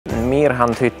Wir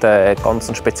haben heute einen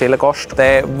ganz speziellen Gast,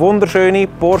 den wunderschönen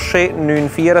Porsche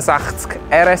 964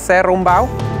 RSR Umbau.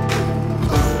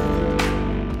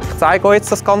 Ich zeige euch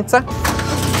jetzt das Ganze.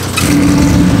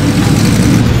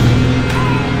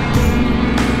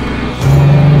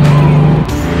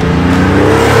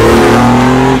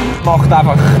 Macht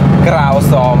einfach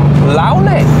grausam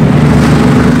Laune.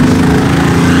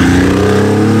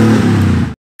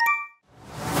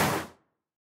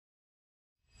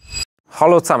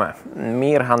 Hallo zusammen,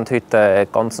 wir haben heute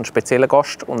einen ganz speziellen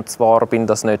Gast und zwar bin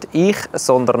das nicht ich,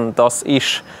 sondern das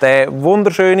ist der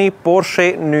wunderschöne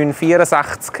Porsche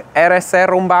 964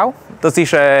 RSR Umbau. Das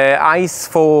ist eines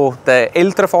der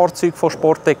älteren Fahrzeuge von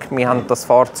Sportec. Wir haben das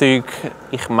Fahrzeug,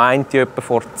 ich meinte etwa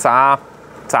vor 10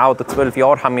 oder 12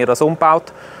 Jahren haben wir das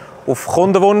umgebaut. Auf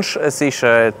Kundenwunsch. Es ist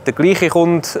der gleiche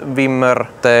Kunde, wie wir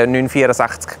den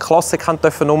 964 Classic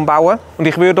umbauen. Und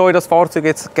ich würde euch das Fahrzeug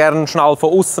jetzt gerne schnell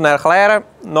von außen erklären.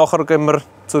 Nachher gehen wir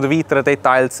zu den weiteren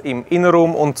Details im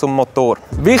Innenraum und zum Motor.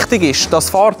 Wichtig ist, das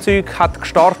Fahrzeug hat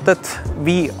gestartet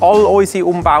wie all unsere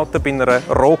Umbauten bei einer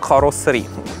Rohkarosserie.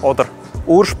 Oder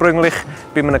ursprünglich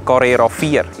bei einem Carrera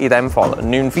 4, in diesem Fall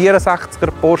ein 964er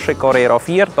Porsche Carrera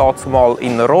 4, dazumal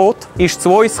in Rot, ist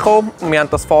zu uns gekommen. Wir haben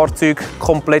das Fahrzeug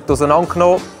komplett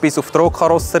auseinandergenommen, bis auf die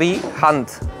Rohkarosserie, haben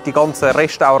die ganzen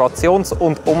Restaurations-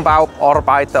 und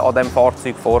Umbauarbeiten an diesem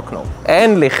Fahrzeug vorgenommen.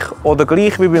 Ähnlich oder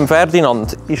gleich wie beim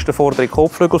Ferdinand ist der vordere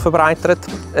Kotflügel verbreitert.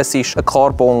 Es ist eine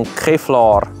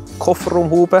Carbon-Kevlar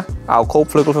Kofferraumhaube, auch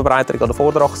Kotflügelverbreiterung an der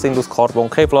Vorderachse sind aus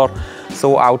Carbon-Kevlar,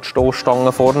 so auch die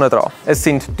Stoßstangen vorne dran. Es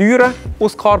sind Türen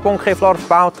aus Carbon-Kevlar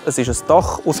verbaut, es ist ein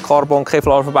Dach aus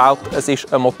Carbon-Kevlar verbaut, es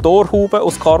ist eine Motorhaube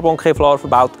aus Carbon-Kevlar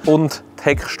verbaut und die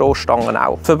Heckstoßstangen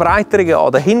auch. Die Verbreiterungen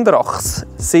an der Hinterachse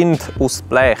sind aus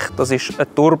Blech, das ist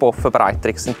eine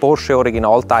Turbo-Verbreiterung, das sind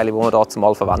Porsche-Originalteile, die man dazu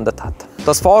mal verwendet hat.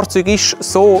 Das Fahrzeug ist,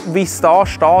 so wie es da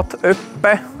steht,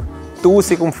 etwa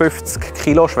 1050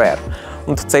 Kilo schwer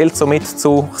und zählt somit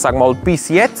zu, ich sage mal, bis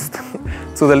jetzt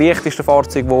zu den leichtesten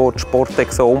Fahrzeugen, die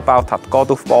Sportec so umgebaut hat,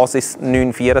 gerade auf Basis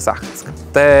 964.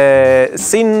 Der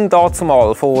Sinn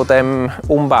dazumal von dem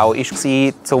Umbau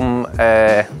war, zum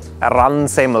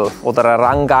Rennsemmel oder ein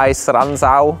Renngeiss,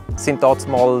 Rennsau sind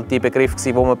dazumal die Begriffe,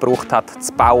 die man gebraucht hat,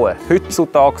 zu bauen.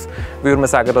 Heutzutage würde man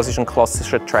sagen, das ist ein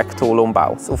klassischer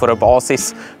Track-Tool-Umbau auf einer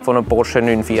Basis von einem Porsche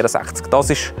 964. Das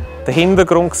ist der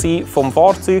Hintergrund vom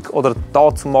Fahrzeug oder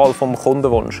dazumal vom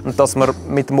Kundenwunsch. Und dass wir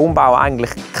mit dem Umbau eigentlich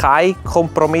keinen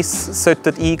Kompromiss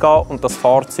eingehen sollten und das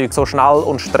Fahrzeug so schnell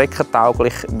und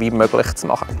streckentauglich wie möglich zu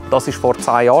machen. Das war vor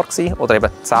 10 Jahren oder eben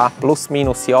 10 plus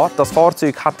minus Jahre. Das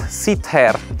Fahrzeug hat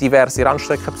seither diverse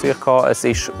Rennstreckenbesuche gehabt. Es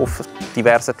war auf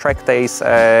diversen Trackdays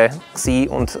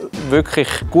und wirklich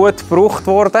gut gebraucht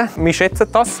worden. Wir schätzen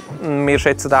das. Wir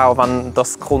schätzen auch, wenn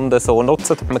das die Kunden so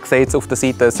nutzen. Man sieht es auf der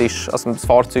Seite, das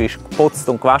Fahrzeug ist geputzt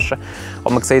und gewaschen,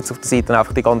 aber man sieht auf der Seite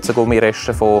einfach die ganzen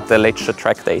Gummireste von den letzten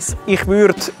Trackdays. Ich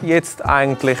würde jetzt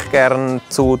eigentlich gerne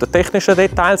zu den technischen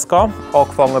Details gehen,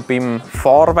 angefangen beim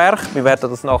Fahrwerk. Wir werden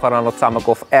das nachher auch noch zusammen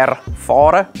auf R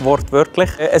fahren,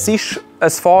 wortwörtlich. Es ist ein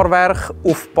Fahrwerk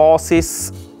auf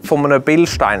Basis von einem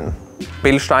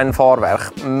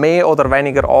Bilstein-Fahrwerk, mehr oder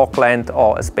weniger angelehnt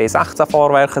an ein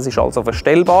B16-Fahrwerk. Es ist also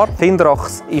verstellbar. Die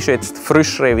Hinterachse ist jetzt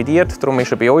frisch revidiert, darum war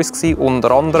er bei uns gewesen.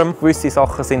 Unter anderem gewisse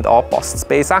Sachen sind angepasst. Das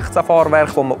B16-Fahrwerk,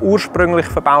 das man ursprünglich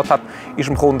verbaut hat, war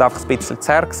dem Kunden einfach ein bisschen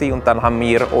zerr gewesen und dann haben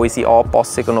wir unsere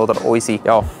Anpassungen oder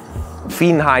unsere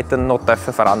Feinheiten noch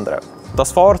verändern.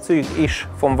 Das Fahrzeug ist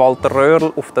von Walter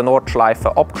Röhrl auf der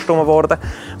Nordschleife abgestimmt worden.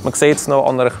 Man sieht es noch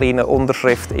an einer kleinen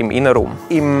Unterschrift im Innenraum.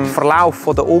 Im Verlauf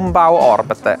der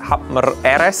Umbauarbeiten hat man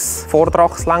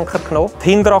RS-Vorderachslenker genommen.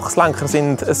 Die Hinterachslenker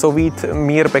sind, soweit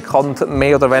mir bekannt,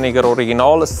 mehr oder weniger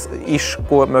original. Es ist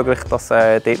gut möglich, dass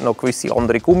dort noch gewisse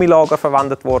andere Gummilager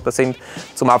verwendet worden sind,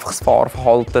 um einfach das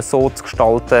Fahrverhalten so zu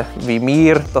gestalten, wie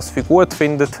wir das für gut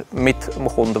finden, mit dem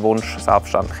Kundenwunsch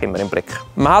selbstverständlich immer im Blick.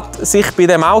 Man hat sich bei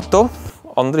dem Auto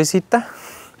andere Seite.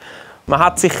 Man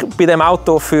hat sich bei dem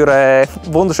Auto für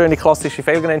wunderschöne klassische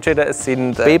Felgen entschieden. Es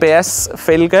sind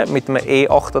BBS-Felgen mit einem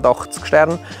E88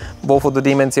 Stern, die von den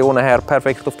Dimensionen her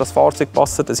perfekt auf das Fahrzeug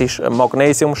passen. Es ist ein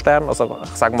Magnesiumstern, also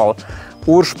ich sage mal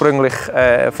ursprünglich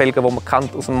Felgen, die man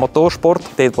kennt aus dem Motorsport,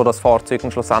 dort wo das Fahrzeug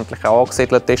schlussendlich auch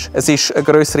angesiedelt ist. Es ist eine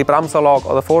grössere Bremsanlage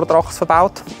an der Vorderachse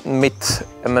verbaut mit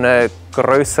einem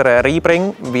grösseren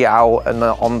Reibring, wie auch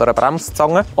eine andere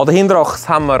Bremszange. An der Hinterachse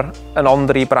haben wir eine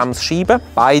andere Bremsscheibe,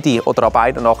 beide oder an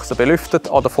beiden Achsen belüftet,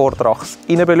 an der Vorderachse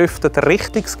innen belüftet,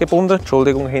 richtungsgebunden,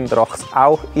 Entschuldigung, Hinterachse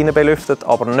auch innen belüftet,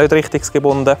 aber nicht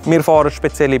richtungsgebunden. Wir fahren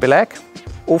spezielle Beläge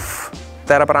auf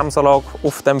dieser Bremsanlage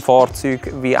auf dem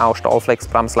Fahrzeug wie auch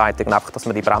Stahlflex-Bremsleitungen, einfach, dass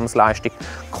man die Bremsleistung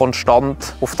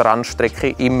konstant auf der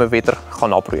Rennstrecke immer wieder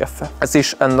abrufen kann. Es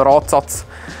ist ein Radsatz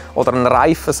oder ein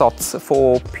Reifensatz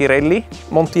von Pirelli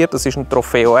montiert. Das ist ein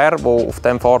Trofeo R, der auf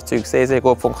dem Fahrzeug sehr, sehr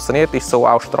gut funktioniert. Ist so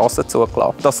auch Strasse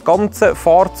zugelassen. Das ganze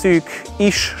Fahrzeug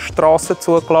ist Strasse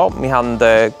zugelassen. Wir haben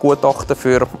Gutachten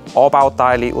für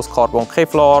Anbauteile aus Carbon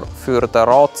Kevlar, für den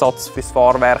Radsatz, für das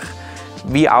Fahrwerk,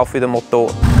 wie auch für den Motor.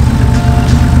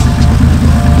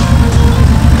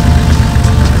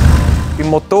 Beim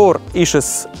Motor ist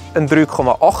es ein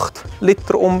 3,8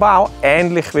 Liter Umbau,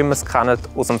 ähnlich wie wir es kennen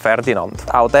aus dem Ferdinand.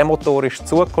 Auch dieser Motor ist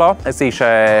zugelassen. Es ist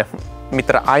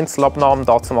mit einer Einzelabnahme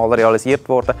dazu mal realisiert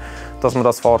worden, dass man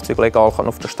das Fahrzeug legal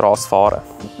auf der Straße fahren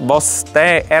kann. Was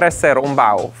der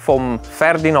RSR-Umbau vom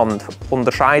Ferdinand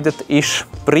unterscheidet, ist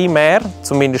primär,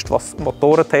 zumindest was die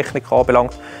Motorentechnik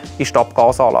anbelangt, ist die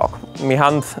Abgasanlage. Wir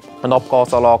haben eine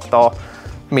Abgasanlage hier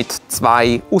mit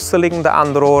 2 aussenliegenden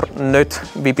Endrohren, nicht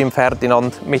wie beim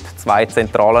Ferdinand mit 2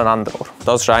 zentralen Endrohren.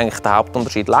 Das ist eigentlich der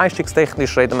Hauptunterschied.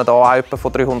 Leistungstechnisch reden wir hier auch etwa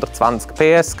von 320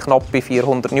 PS, knappe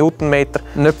 400 Newtonmeter.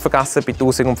 Nicht vergessen bei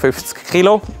 1050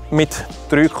 Kilo mit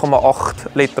 3,8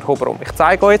 Liter Hubraum. Ich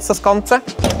zeige euch jetzt das Ganze.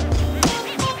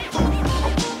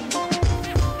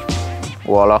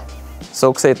 Voilà.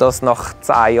 So sieht das nach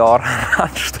 10 Jahren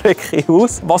Rennstrecke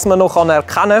aus. Was man noch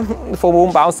erkennen kann vom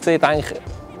Umbau, sieht eigentlich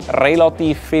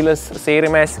relativ vieles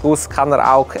serienmäßig aus.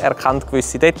 Kenner auch erkennt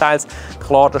gewisse Details.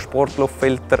 Klar der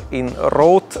Sportluftfilter in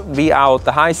Rot, wie auch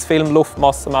der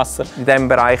Heißfilm-Luftmassenmesser in dem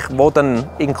Bereich, wo dann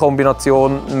in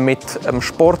Kombination mit einem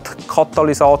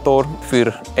Sportkatalysator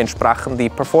für entsprechende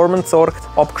Performance sorgt.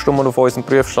 Abgestimmt auf unseren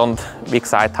Prüfstand, wie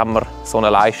gesagt, haben wir so eine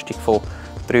Leistung von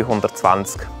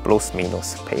 320 plus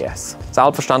minus PS.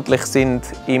 Selbstverständlich sind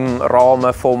im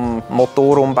Rahmen des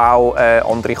Motorumbau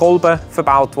andere Kolben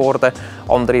verbaut worden,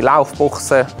 andere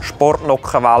Laufbuchsen,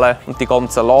 Sportnockenwellen und die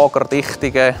ganzen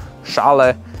Lagerdichtungen,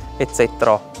 Schellen etc.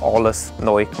 alles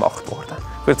neu gemacht worden.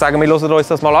 Ich würde sagen, wir hören uns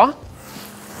das mal an.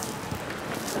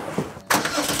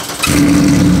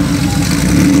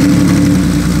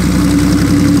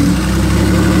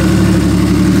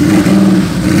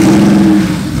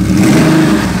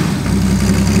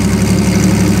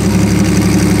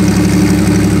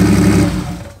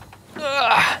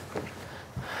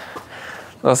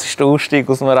 Das ist der Ausstieg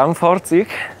aus einem Rennfahrzeug.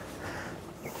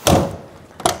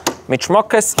 Mit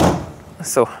Schmackes.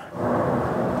 So. Das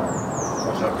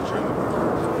ist einfach schön.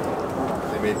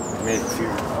 Mehr Gefühl.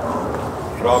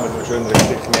 Vor allem schön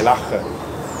richtig mehr lachen.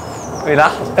 Wie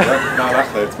lachen? Ja, nein,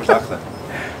 lächeln. Jetzt musst du lächeln.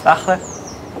 Lächeln?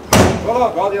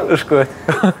 Voilà, Radio. Das ist gut.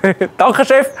 Danke,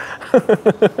 Chef.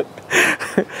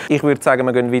 Ich würde sagen,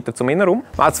 wir gehen weiter zum Innenraum.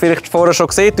 Man hat es vielleicht vorher schon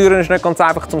gesehen, die Tür ist nicht ganz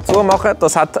einfach zum Zumachen.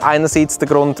 Das hat einerseits den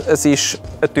Grund, es ist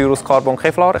eine Tür aus Carbon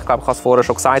Kevlar, ich glaube, ich habe es vorher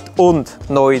schon gesagt, und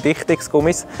neue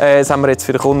Dichtungsgummis. Das haben wir jetzt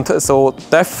für den Kunden so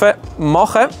dürfen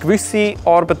machen. Gewisse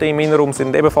Arbeiten im Innenraum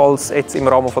sind ebenfalls jetzt im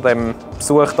Rahmen von dem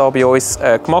Besuch hier bei uns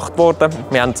gemacht worden.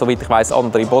 Wir haben, soweit ich weiss,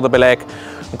 andere Bodenbeläge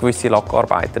und gewisse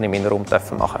Lackarbeiten im Innenraum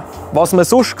dürfen machen. Was man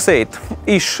sonst sieht,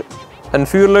 ist ein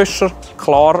Feuerlöscher,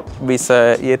 klar, wie es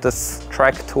jedes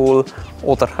Track-Tool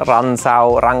oder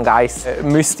Rennsau, Renngeiss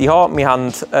müsste haben. Wir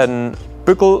haben einen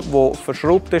Bügel, der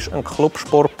verschraubt ist, ein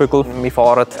Clubsportbügel. Wir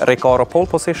fahren Recaro Pole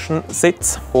Position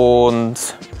Sitz und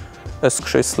ein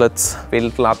geschüsseltes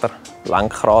Wildleder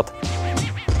Lenkrad.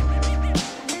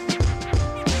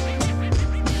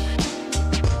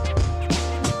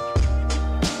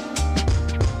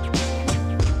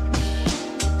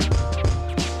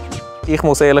 Ich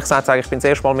muss ehrlich sagen, ich bin das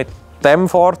erste Mal mit diesem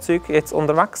Fahrzeug jetzt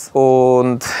unterwegs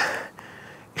und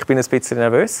ich bin ein bisschen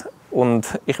nervös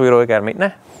und ich würde euch gerne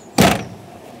mitnehmen.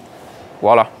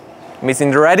 Voilà, wir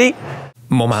sind ready.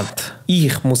 Moment,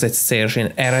 ich muss jetzt zuerst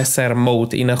in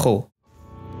RSR-Mode reinkommen.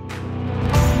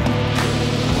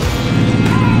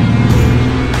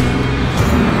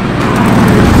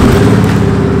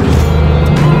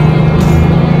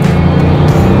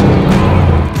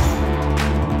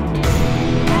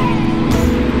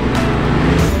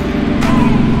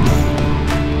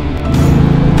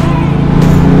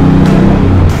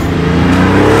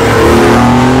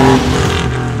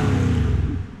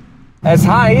 Es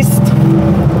heisst,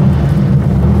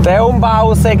 der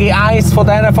Umbau sei eines von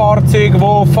diesen Fahrzeugen,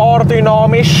 das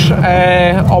fahrdynamisch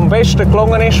am besten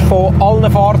gelungen ist von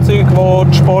allen Fahrzeugen,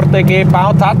 die die Sportec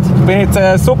gebaut hat. Ich bin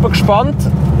jetzt super gespannt,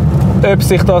 ob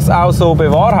sich das auch so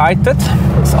bewahrheitet.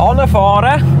 Das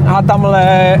Anfahren hat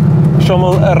schon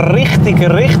mal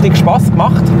richtig Spass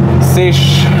gemacht. Es ist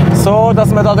so, dass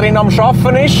man da drin am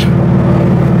Arbeiten ist.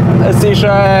 Es ist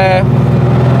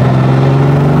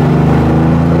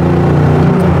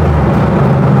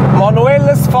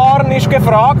Manuelles Fahren ist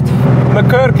gefragt.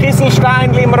 Man hört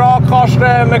Kieselsteine im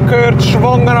Radkasten, man hört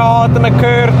Schwungrad, man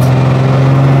hört,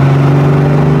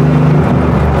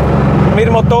 wie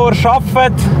der Motor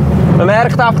arbeitet. Man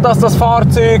merkt auch, dass das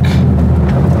Fahrzeug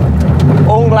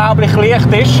unglaublich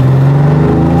leicht ist.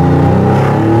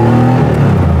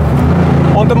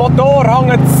 Und der Motor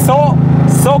hängt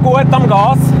so gut am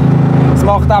Gas. Es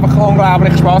macht einfach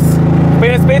unglaublich Spaß. Ich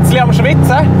bin jetzt ein bisschen am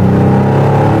Schwitzen.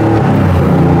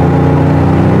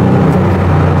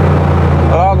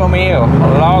 Lago mio,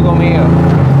 Lago mio.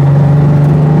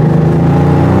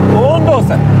 Und raus.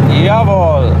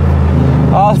 Jawohl.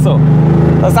 Also,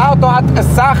 das Auto hat ein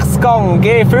 6-Gang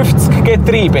G50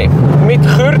 Getriebe mit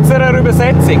kürzerer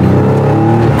Übersetzung.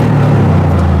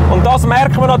 Und das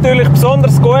merkt man natürlich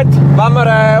besonders gut, wenn man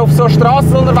auf so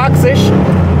Strassen unterwegs ist,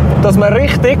 dass man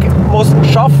richtig muss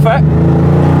schaffen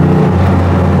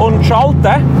und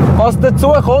schalten. Was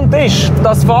dazu kommt, ist,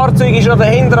 das Fahrzeug ist an der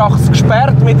Hinterachse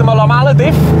gesperrt mit einem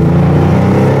Lamellendiff.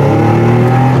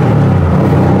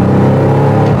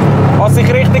 Was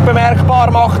sich richtig bemerkbar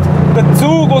macht, der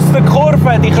Zug aus der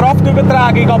Kurve, die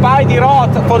Kraftübertragung an beide Rad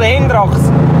von der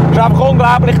Hinterachse, ist einfach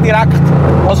unglaublich direkt.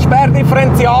 Das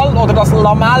Sperrdifferential oder das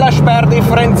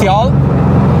Lamellensperrdifferential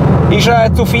ist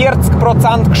zu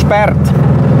 40% gesperrt.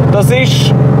 Das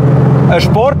ist eine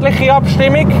sportliche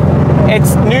Abstimmung,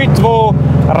 jetzt nichts, wo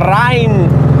rein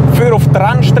für auf der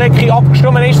Rennstrecke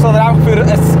abgestimmt ist, sondern auch für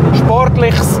ein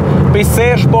sportliches bis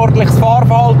sehr sportliches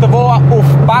Fahrverhalten, das auf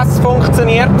Pass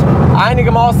funktioniert,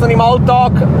 einigermaßen im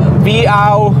Alltag, wie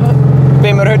auch,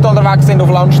 wenn wir heute unterwegs sind auf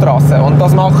Landstraßen. Und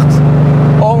das macht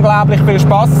unglaublich viel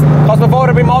Spaß. Ich habe mir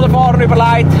vorher beim Anfahren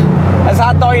überlegt, es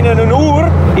hat da innen eine Uhr,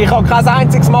 ich habe kein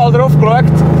einziges Mal drauf geschaut,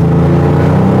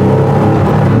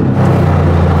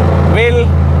 weil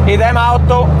in diesem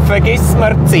Auto vergisst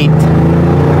man die Zeit.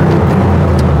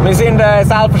 Wir sind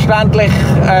selbstverständlich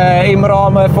im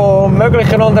Rahmen von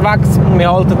Möglichen unterwegs.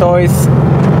 Wir halten uns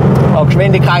an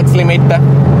Geschwindigkeitslimiten,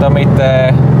 damit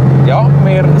ja,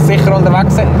 wir sicher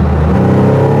unterwegs sind.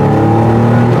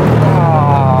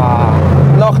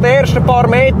 Nach den ersten paar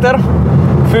Metern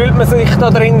fühlt man sich da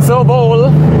drin so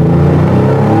wohl.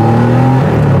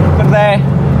 Der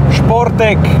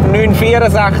Sportec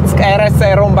 964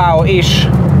 RSR Umbau ist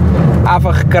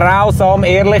einfach grausam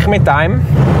ehrlich mit einem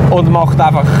und macht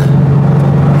einfach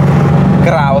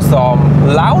grausam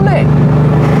Laune.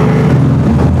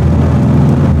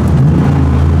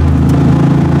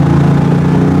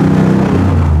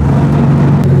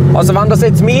 Also wenn das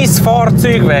jetzt mein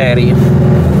Fahrzeug wäre,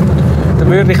 dann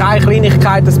würde ich eine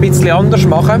Kleinigkeit ein bisschen anders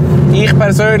machen. Ich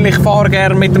persönlich fahre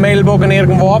gerne mit dem Ellbogen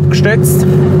irgendwo abgestützt.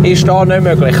 Ist da nicht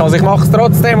möglich. Also ich mache es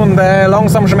trotzdem und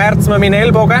langsam schmerzt mir mein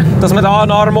Ellbogen. Dass man da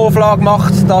eine Armauflage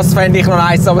macht, das fände ich noch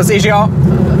nice. Aber es ist ja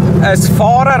ein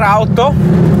Fahrerauto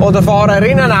oder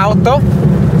Fahrerinnenauto.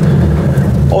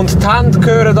 Und die Hände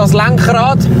gehören das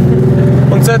Lenkrad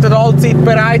und sollten allzeit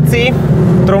bereit sein.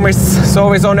 Darum ist es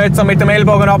sowieso nicht so mit dem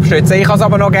Ellbogen abstützen. Ich habe es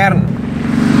aber noch gern.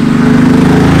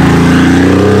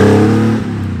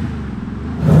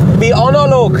 Wie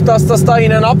analog, dass das da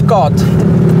innen abgeht.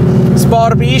 Ein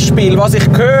paar Beispiele, was ich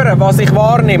höre, was ich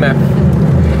wahrnehme.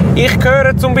 Ich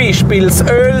höre zum Beispiel das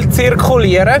Öl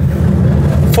zirkulieren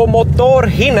vom Motor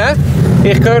hinten.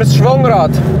 Ich höre das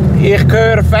Schwungrad. Ich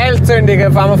höre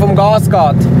Fehlzündungen, wenn man vom Gas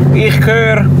geht. Ich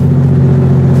höre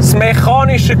das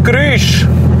mechanische Geräusch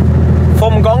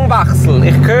vom Gangwechsel.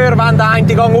 Ich höre, wenn der eine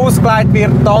Gang ausgeleitet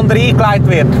wird, der andere eingeleitet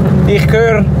wird. Ich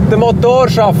höre den Motor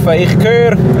arbeiten. Ich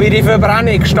höre, wie die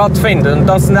Verbrennung stattfindet. Und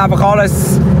das sind einfach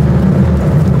alles...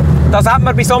 Das hat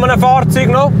man bei so einem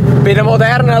Fahrzeug noch, bei den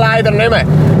modernen leider nicht mehr.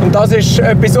 Und das ist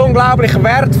etwas unglaublich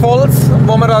Wertvolles,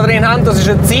 was wir da drin haben. Das ist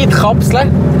eine Zeitkapsel,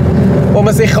 die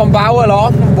man sich bauen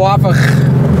kann, die einfach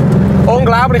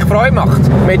unglaublich Freude macht.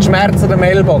 Mit schmerzendem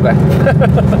Ellbogen.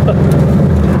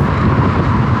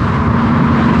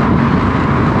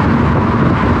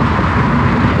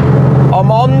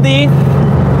 Am Andi,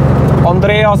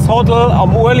 Andreas Hodl,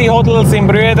 am Uli Hodl, sein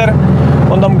Brüder,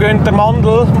 und am Günther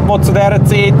Mandl, die zu dieser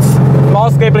Zeit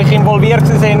maßgeblich involviert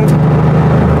sind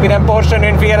bei dem Porsche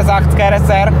 964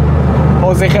 RSR,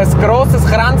 wo sich ein grosses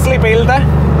Kränzchen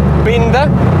binden.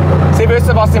 Sie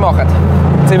wissen, was sie machen.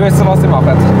 Sie wissen, was sie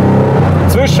machen.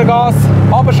 Zwischengas,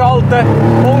 abschalten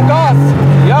und Gas.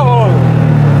 Jawohl!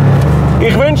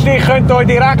 Ich wünschte, ich könnte euch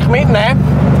direkt mitnehmen,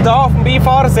 hier auf dem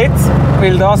Beifahrersitz,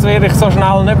 weil das werde ich so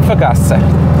schnell nicht vergessen.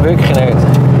 Wirklich nicht.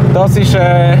 Das ist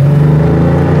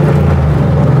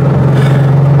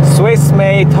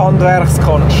Swiss-made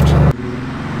Handwerkskunst.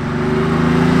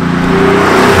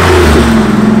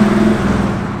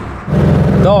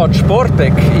 Hier, Da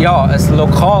Sportec ja ein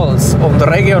lokales und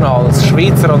regionales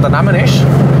Schweizer Unternehmen ist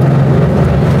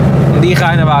und ich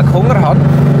einen Weg Hunger habe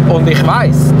und ich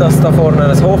weiss, dass da vorne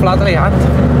ein Hoflädchen hat,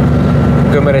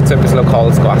 gehen wir jetzt etwas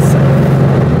Lokales essen.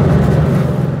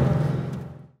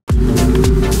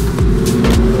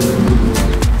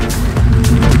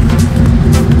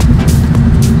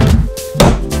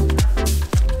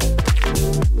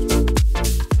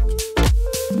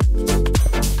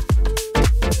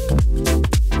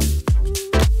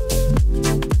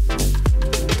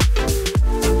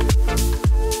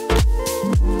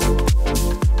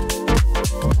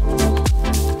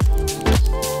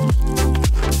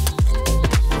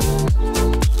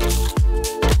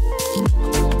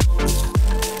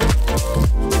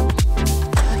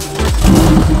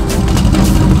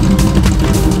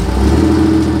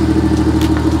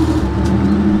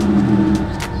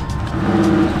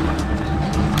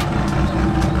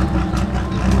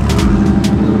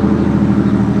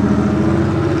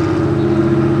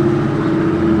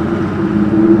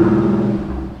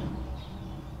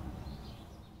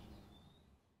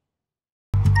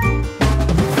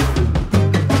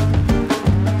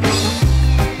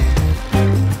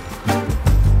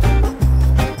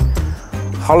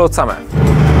 Hallo zusammen.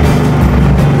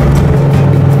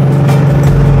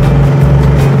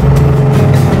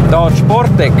 Da die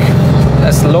Sportec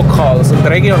ein lokales und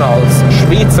regionales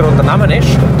Schweizer Unternehmen ist,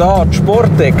 da die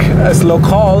Sportec ein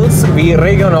lokales wie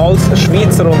regionales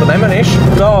Schweizer Unternehmen ist,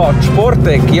 da die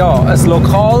Sportec ja ein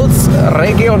lokales,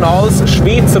 regionales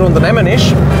Schweizer Unternehmen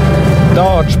ist,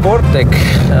 da die Sportec,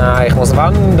 ich muss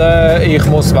wenden,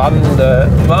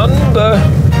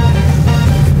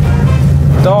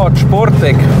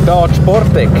 da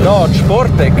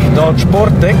die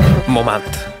Sportec. Moment.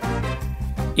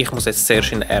 Ich muss jetzt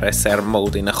zuerst in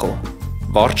RSR-Mode reinkommen.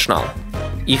 Warte schnell.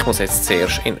 Ich muss jetzt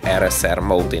zuerst in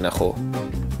RSR-Mode reinkommen.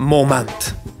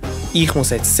 Moment. Ich muss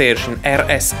jetzt zuerst in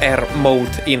RSR-Mode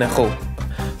reinkommen.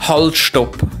 Halt,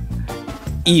 stopp.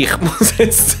 Ich muss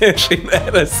jetzt zuerst in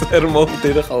RSR-Mode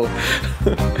reinkommen.